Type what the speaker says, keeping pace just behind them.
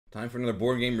Time for another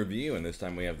board game review, and this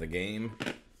time we have the game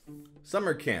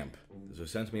Summer Camp. This was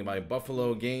sent to me by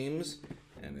Buffalo Games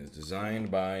and is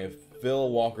designed by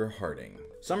Phil Walker Harding.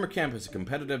 Summer Camp is a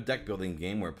competitive deck building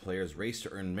game where players race to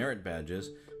earn merit badges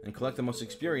and collect the most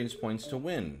experience points to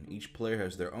win. Each player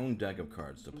has their own deck of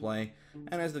cards to play,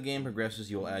 and as the game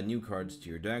progresses you will add new cards to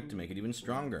your deck to make it even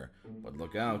stronger. But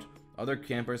look out, other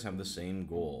campers have the same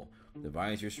goal.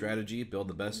 Devise your strategy, build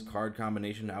the best card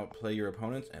combination to outplay your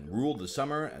opponents, and rule the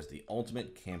summer as the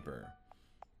ultimate camper.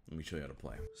 Let me show you how to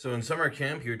play. So in Summer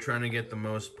Camp, you're trying to get the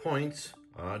most points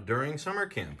during Summer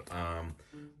Camp.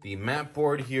 The map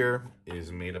board here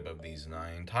is made up of these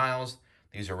 9 tiles.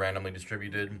 These are randomly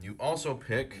distributed. You also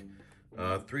pick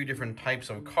 3 different types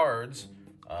of cards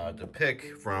to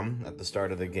pick from at the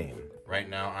start of the game. Right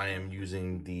now I am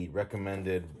using the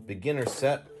recommended beginner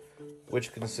set,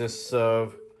 which consists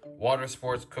of water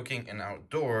sports, cooking, and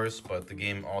outdoors, but the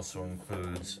game also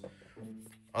includes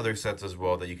other sets as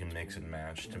well that you can mix and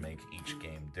match to make each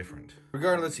game different.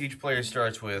 Regardless, each player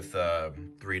starts with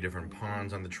 3 different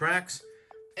pawns on the tracks,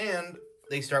 and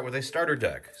they start with a starter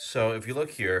deck. So if you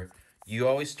look here, you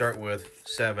always start with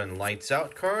 7 lights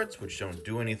out cards, which don't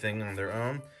do anything on their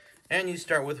own, and you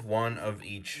start with 1 of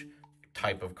each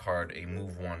type of card, a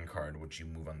move 1 card, which you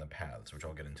move on the paths, which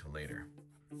I'll get into later.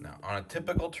 Now, on a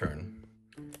typical turn,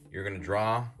 you're going to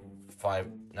draw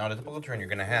 5. Now, on a typical turn, you're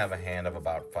going to have a hand of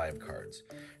about 5 cards.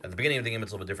 At the beginning of the game,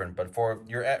 it's a little bit different, but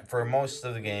for most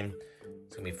of the game,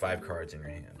 it's going to be 5 cards in your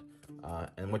hand.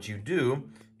 And what you do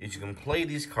is you can play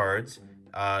these cards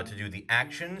to do the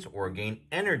actions or gain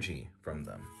energy from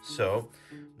them. So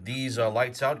these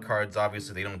lights out cards,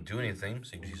 obviously, they don't do anything,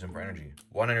 so you just use them for energy.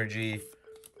 1 energy,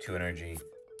 2 energy,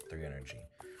 3 energy.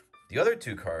 The other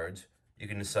 2 cards, you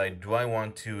can decide, do I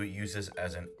want to use this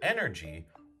as an energy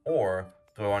or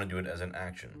do I want to do it as an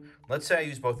action? Let's say I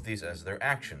use both of these as their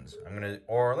actions.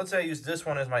 Or let's say I use this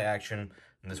one as my action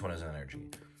and this one as an energy.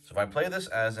 So if I play this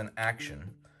as an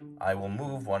action, I will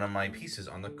move 1 of my pieces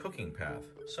on the cooking path.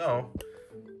 So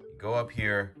you go up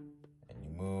here and you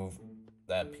move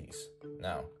that piece.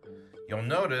 Now, you'll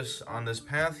notice on this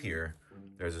path here,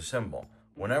 there's a symbol.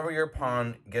 Whenever your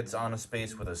pawn gets on a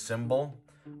space with a symbol,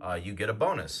 you get a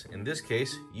bonus. In this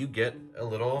case, you get a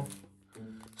little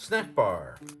snack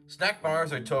bar. Snack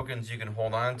bars are tokens you can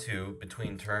hold on to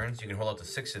between turns. You can hold up to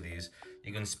 6 of these.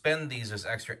 You can spend these as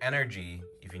extra energy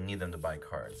if you need them to buy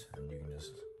cards, and you can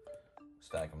just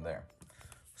stack them there.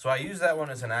 So I use that one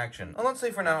as an action. And let's say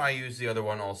for now I use the other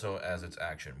one also as its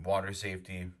action. Water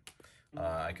safety.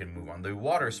 I can move on the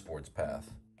water sports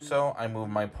path. So I move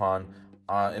my pawn.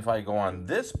 If I go on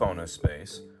this bonus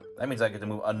space, that means I get to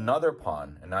move another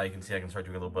pawn. And now you can see I can start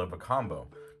doing a little bit of a combo.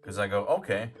 Because I go,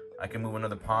 okay, I can move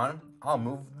another pawn. I'll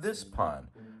move this pawn.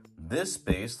 This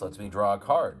space lets me draw a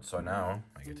card. So now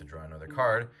I get to draw another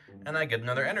card and I get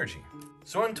another energy.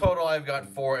 So in total, I've got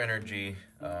 4 energy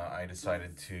I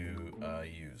decided to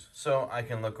use. So I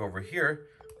can look over here.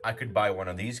 I could buy one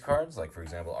of these cards, like for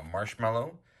example, a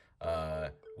marshmallow,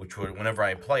 which would, whenever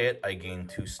I play it, I gain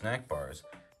 2 snack bars.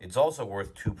 It's also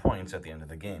worth 2 points at the end of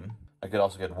the game. I could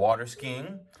also get water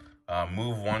skiing.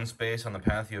 Move 1 space on the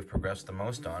path you have progressed the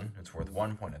most on. It's worth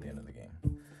 1 point at the end of the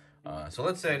game. So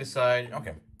let's say I decide,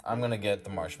 okay, I'm going to get the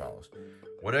marshmallows.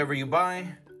 Whatever you buy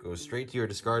goes straight to your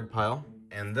discard pile.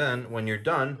 And then when you're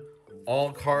done,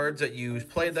 all cards that you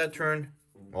played that turn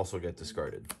also get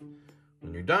discarded.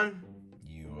 When you're done,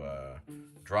 you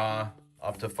draw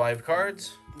up to 5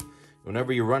 cards.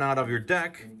 Whenever you run out of your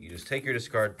deck, you just take your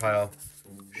discard pile,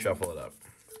 shuffle it up.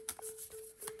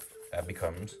 That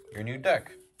becomes your new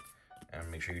deck. And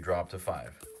make sure you draw up to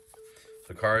 5.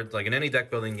 So cards, like in any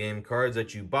deck building game, cards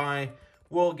that you buy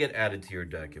will get added to your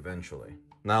deck eventually.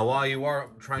 Now, while you are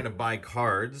trying to buy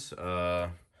cards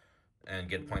and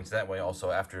get points that way, also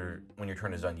when your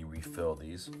turn is done, you refill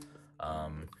these.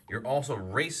 You're also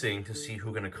racing to see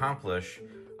who can accomplish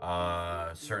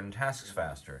certain tasks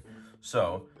faster.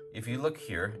 So if you look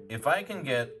here, if I can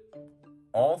get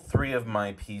all 3 of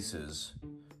my pieces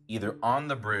either on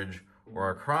the bridge or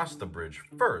across the bridge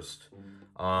first,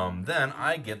 then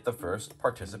I get the first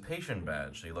participation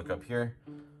badge. So you look up here,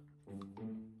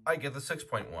 I get the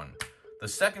 6.1. The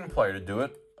second player to do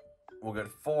it will get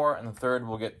 4, and the third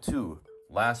will get 2.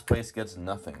 Last place gets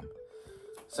nothing.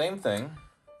 Same thing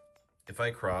if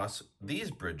I cross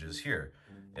these bridges here.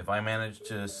 If I manage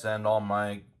to send all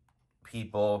my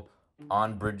people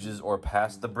on bridges or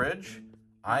past the bridge,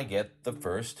 I get the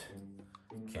first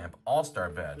Camp All-Star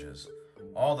badges.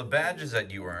 All the badges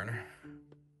that you earn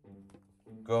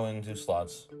go into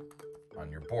slots on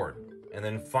your board. And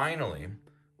then finally,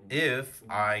 if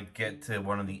I get to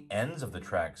one of the ends of the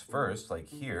tracks first, like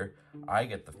here, I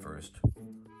get the first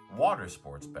water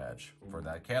sports badge for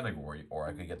that category, or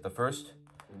I could get the first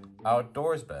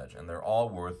outdoors badge, and they're all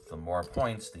worth the more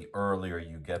points the earlier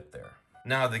you get there.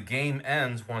 Now, the game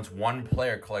ends once one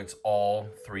player collects all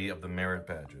 3 of the merit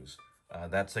badges.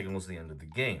 That signals the end of the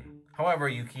game. However,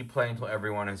 you keep playing until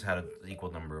everyone has had an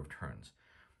equal number of turns.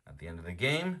 At the end of the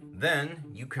game, then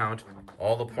you count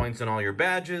all the points on all your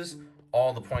badges,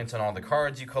 all the points on all the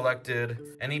cards you collected,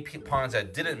 any pawns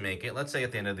that didn't make it. Let's say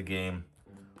at the end of the game,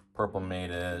 purple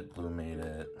made it, blue made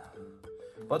it.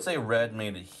 Let's say red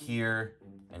made it here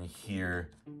and here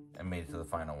and made it to the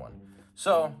final one.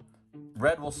 So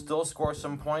red will still score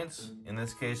some points. In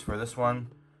this case, for this one,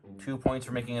 2 points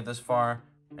for making it this far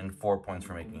and 4 points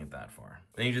for making it that far.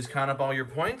 Then you just count up all your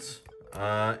points,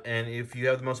 and if you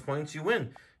have the most points, you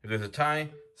win. If there's a tie,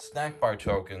 snack bar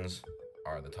tokens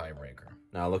are the tiebreaker.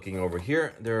 Now, looking over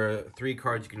here, there are 3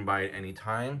 cards you can buy at any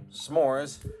time.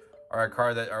 S'mores are a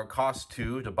card that cost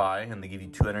 2 to buy, and they give you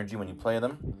 2 energy when you play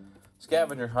them.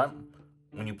 Scavenger Hunt,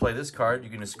 when you play this card, you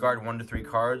can discard 1 to 3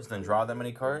 cards, then draw that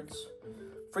many cards.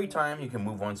 Free Time, you can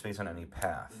move 1 space on any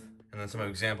path. And then some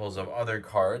examples of other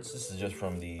cards. This is just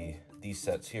from these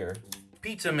sets here.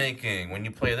 Pizza Making, when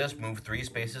you play this, move 3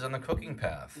 spaces on the cooking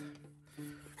path.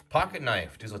 Pocket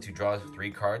Knife, just lets you draw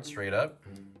 3 cards straight up.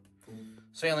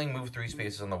 Sailing, move 3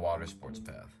 spaces on the water sports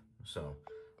path. So,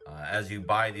 as you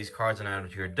buy these cards and add them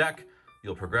to your deck,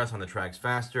 you'll progress on the tracks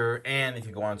faster, and if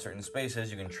you go on certain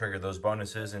spaces, you can trigger those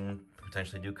bonuses and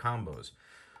potentially do combos.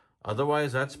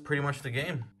 Otherwise, that's pretty much the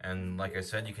game. And like I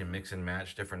said, you can mix and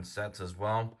match different sets as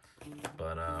well.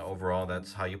 But overall,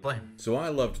 that's how you play. So I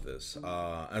loved this.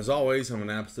 As always, I'm an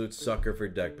absolute sucker for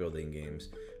deck building games.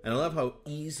 And I love how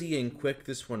easy and quick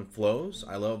this one flows.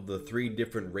 I love the 3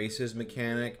 different races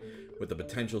mechanic with the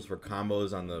potentials for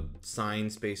combos on the sign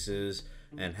spaces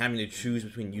and having to choose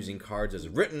between using cards as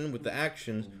written with the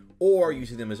actions or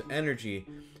using them as energy.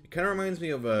 It kind of reminds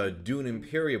me of Dune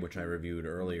Imperium, which I reviewed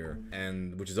earlier,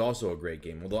 and which is also a great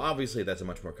game. Although obviously that's a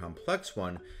much more complex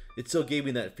one, it still gave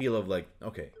me that feel of like,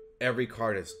 okay, every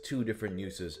card has 2 different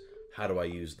uses. How do I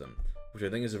use them? Which I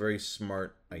think is a very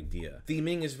smart idea.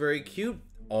 Theming is very cute.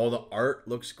 All the art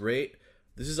looks great.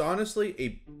 This is honestly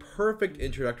a perfect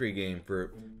introductory game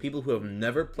for people who have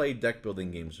never played deck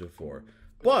building games before.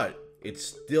 But it's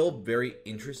still very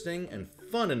interesting and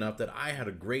fun enough that I had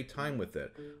a great time with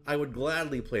it. I would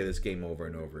gladly play this game over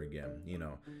and over again. You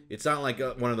know, it's not like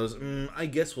one of those, I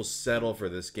guess we'll settle for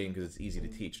this game because it's easy to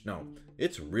teach. No,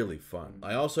 it's really fun.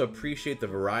 I also appreciate the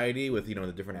variety with, you know,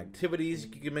 the different activities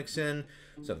you can mix in,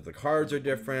 so that the cards are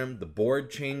different, the board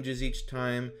changes each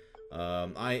time.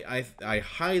 I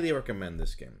highly recommend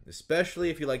this game,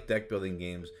 especially if you like deck building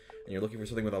games and you're looking for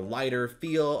something with a lighter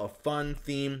feel, a fun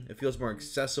theme. It feels more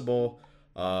accessible,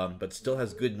 but still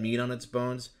has good meat on its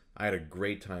bones. I had a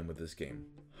great time with this game.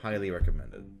 Highly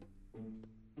recommended.